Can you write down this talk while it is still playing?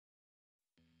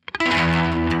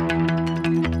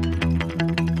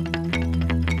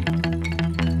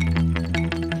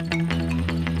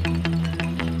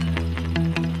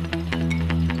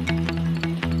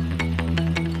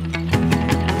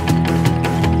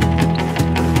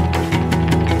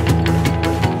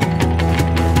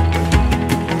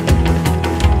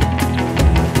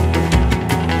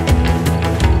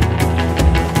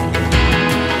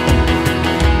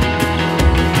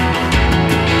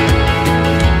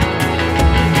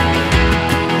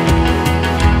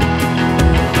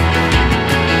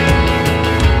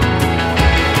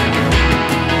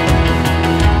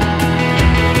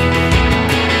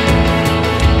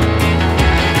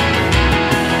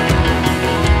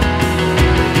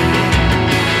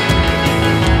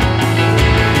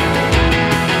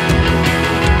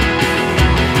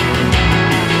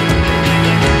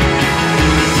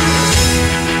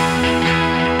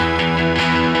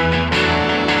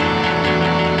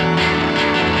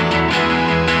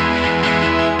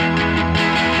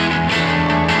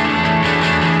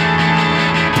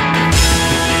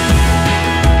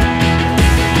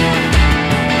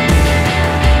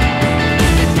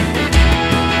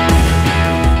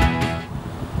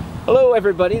Hello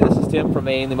everybody, this is Tim from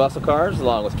Mainly Muscle Cars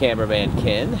along with cameraman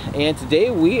Ken, and today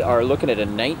we are looking at a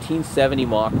 1970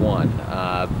 Mach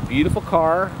 1. Beautiful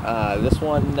car. This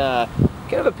one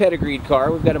kind of a pedigreed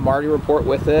car. We've got a Marty report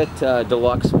with it,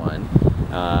 deluxe one.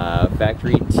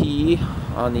 Factory T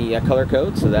on the color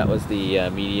code, so that was the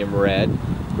medium red.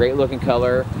 Great looking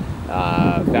color.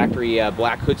 Factory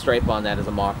black hood stripe on that as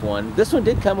a Mach 1. This one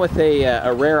did come with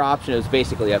a rare option. It was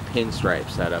basically a pinstripe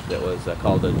setup that was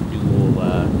called a dual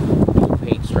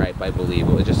paint stripe, I believe.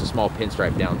 It was just a small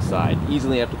pinstripe down the side.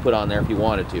 Easily enough to put on there if you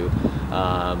wanted to,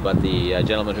 but the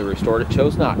gentleman who restored it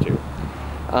chose not to.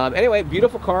 Anyway,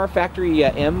 beautiful car, factory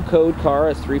M code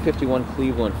car. It's 351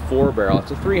 Cleveland 4-barrel.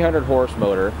 It's a 300 horse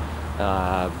motor.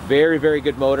 Very, very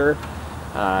good motor.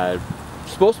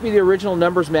 Supposed to be the original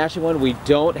numbers matching one. We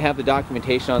don't have the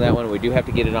documentation on that one. We do have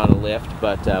to get it on a lift,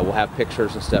 but we'll have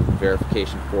pictures and stuff and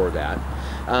verification for that.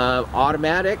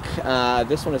 Automatic.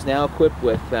 This one is now equipped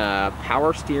with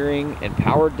power steering and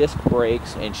power disc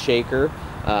brakes and shaker.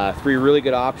 Three really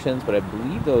good options, but I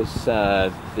believe those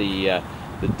the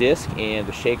disc and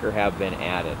the shaker have been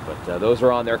added. But those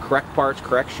are on there. Correct parts,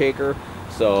 correct shaker.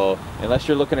 So unless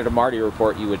you're looking at a Marty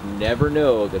report, you would never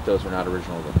know that those are not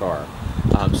original to the car.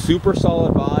 Super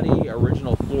solid body,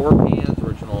 original floor pans,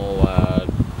 original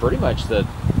pretty much the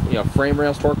frame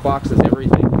rails, torque boxes,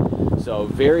 everything. So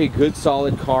very good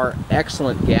solid car,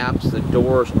 excellent gaps, the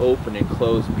doors open and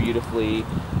close beautifully.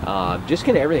 Just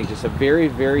kind of everything, just a very,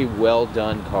 very well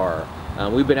done car.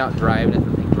 We've been out driving it.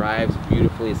 The thing drives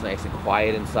beautifully. It's nice and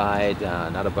quiet inside,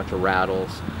 not a bunch of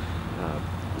rattles.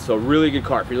 So really good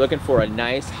car. If you're looking for a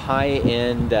nice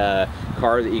high-end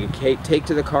car that you can take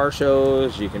to the car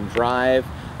shows, you can drive.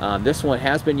 This one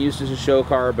has been used as a show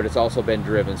car, but it's also been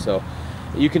driven, so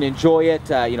you can enjoy it.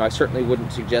 I certainly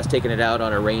wouldn't suggest taking it out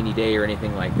on a rainy day or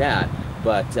anything like that,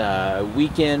 but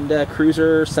weekend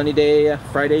cruiser, sunny day,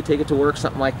 Friday, take it to work,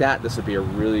 something like that, this would be a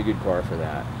really good car for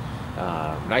that.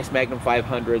 Nice Magnum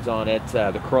 500s on it.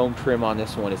 The chrome trim on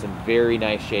this one is in very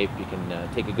nice shape. You can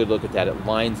take a good look at that. It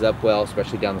lines up well,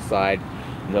 especially down the side.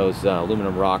 And those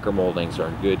aluminum rocker moldings are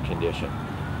in good condition.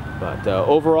 But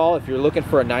overall, if you're looking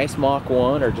for a nice Mach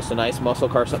 1 or just a nice muscle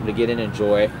car, something to get in and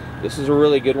enjoy, this is a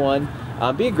really good one.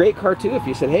 Be a great car too if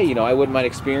you said, hey, I wouldn't mind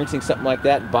experiencing something like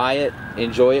that. Buy it,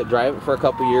 enjoy it, drive it for a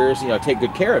couple years, take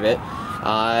good care of it.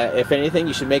 If anything,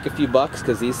 you should make a few bucks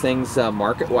because these things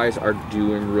market-wise are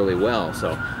doing really well.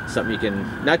 So something you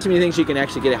can, not too many things you can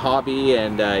actually get a hobby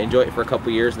and enjoy it for a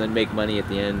couple years and then make money at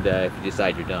the end if you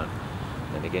decide you're done.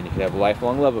 And again, you could have a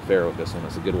lifelong love affair with this one.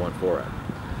 That's a good one for it.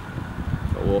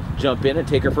 So we'll jump in and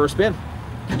take our first spin.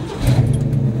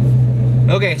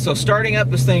 Okay, so starting up,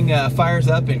 this thing fires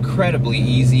up incredibly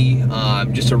easy.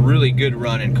 Just a really good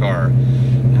running car.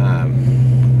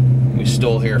 We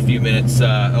stole here a few minutes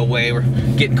away. We're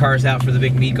getting cars out for the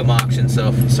big Mecum auction,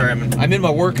 so sorry, I'm in my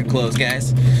working clothes,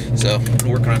 guys. So I'm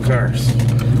working on cars.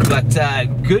 But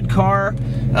good car.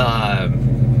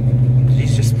 He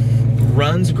just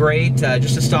runs great.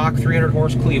 Just a stock 300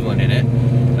 horse Cleveland in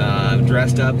it.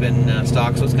 Dressed up in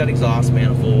stock, so it's got exhaust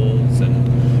manifolds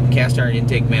and cast iron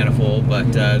intake manifold,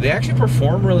 but they actually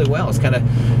perform really well. It's kind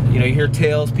of, you hear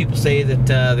tales, people say that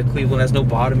the Cleveland has no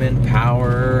bottom end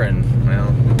power, and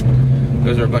well,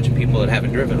 those are a bunch of people that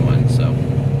haven't driven one. So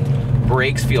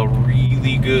brakes feel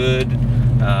really good.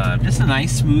 Just a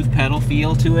nice smooth pedal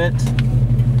feel to it. It's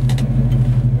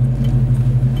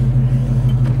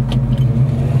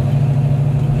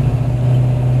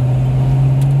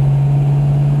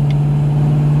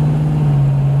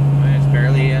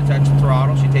barely touch the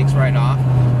throttle. She takes right off.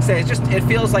 So it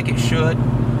feels like it should.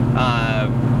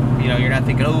 You're not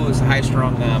thinking, oh, it's a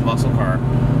high-strung muscle car.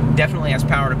 Definitely has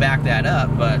power to back that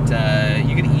up, but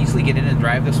you can easily get in and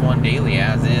drive this one daily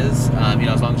as is.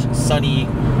 As long as it's sunny,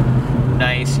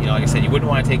 nice. Like I said, you wouldn't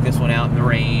want to take this one out in the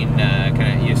rain.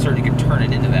 You certainly could turn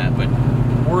it into that, but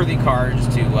worthy car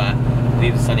just to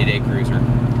leave the sunny day cruiser.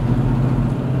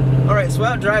 All right, so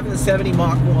out driving the 70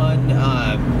 Mach 1,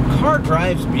 car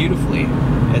drives beautifully.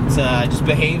 It just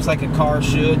behaves like a car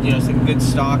should. It's like a good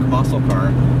stock muscle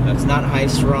car. It's not high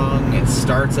strung. It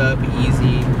starts up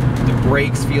easy. The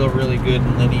brakes feel really good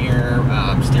and linear.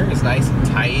 Steering is nice and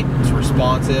tight. It's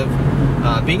responsive.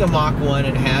 Being a Mach 1,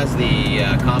 it has the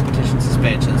competition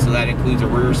suspension, so that includes a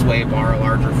rear sway bar, a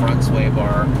larger front sway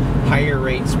bar, higher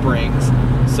rate springs.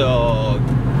 So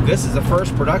this is the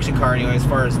first production car, anyway, as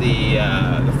far as the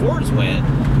Fords went,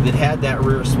 that had that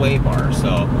rear sway bar.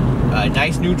 So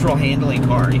nice neutral handling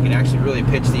car. You can actually really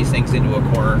pitch these things into a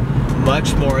corner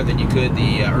much more than you could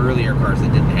the earlier cars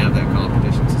that didn't have that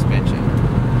competition suspension.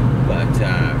 But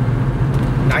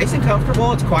nice and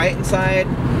comfortable. It's quiet inside.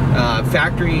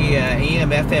 Factory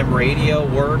AM FM radio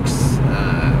works.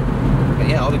 But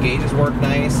yeah, all the gauges work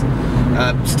nice.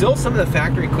 Still some of the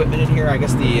factory equipment in here. I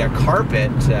guess the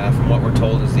carpet, from what we're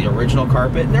told, is the original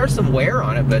carpet. And there's some wear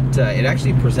on it, but it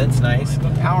actually presents nice.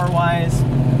 Power-wise,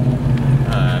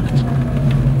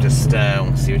 just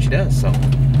we'll see what she does. So.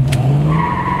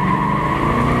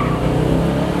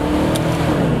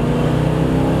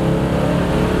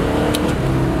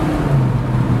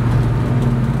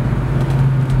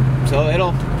 So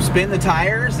it'll spin the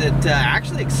tires. It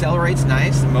actually accelerates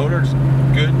nice. The motor's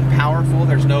good and powerful.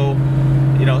 There's no,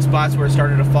 you know, spots where it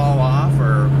started to fall off,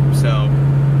 or so.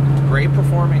 Great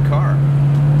performing car.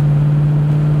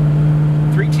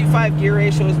 3.25 gear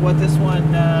ratio is what this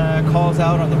one calls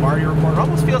out on the Marty report. It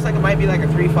almost feels like it might be like a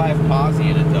 3.5 posi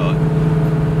in it though.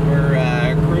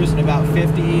 We're cruising about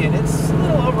 50, and it's a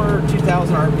little over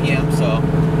 2,000 RPM, so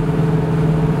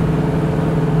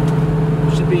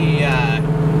should be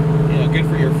good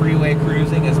for your freeway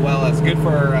cruising, as well as good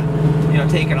for you know,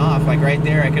 taking off. Like right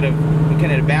there, we kind of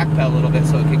backpedal a little bit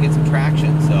so it could get some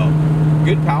traction. So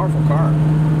good, powerful car.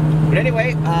 But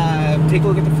anyway, take a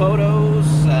look at the photos.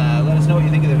 Let us know what you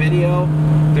think of the video.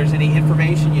 If there's any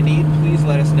information you need, please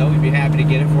let us know. We'd be happy to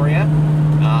get it for you.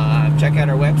 Check out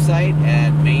our website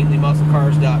at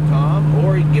mainlymusclecars.com,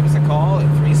 or you can give us a call at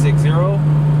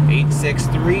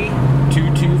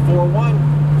 360-863-2241.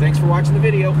 Thanks for watching the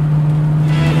video.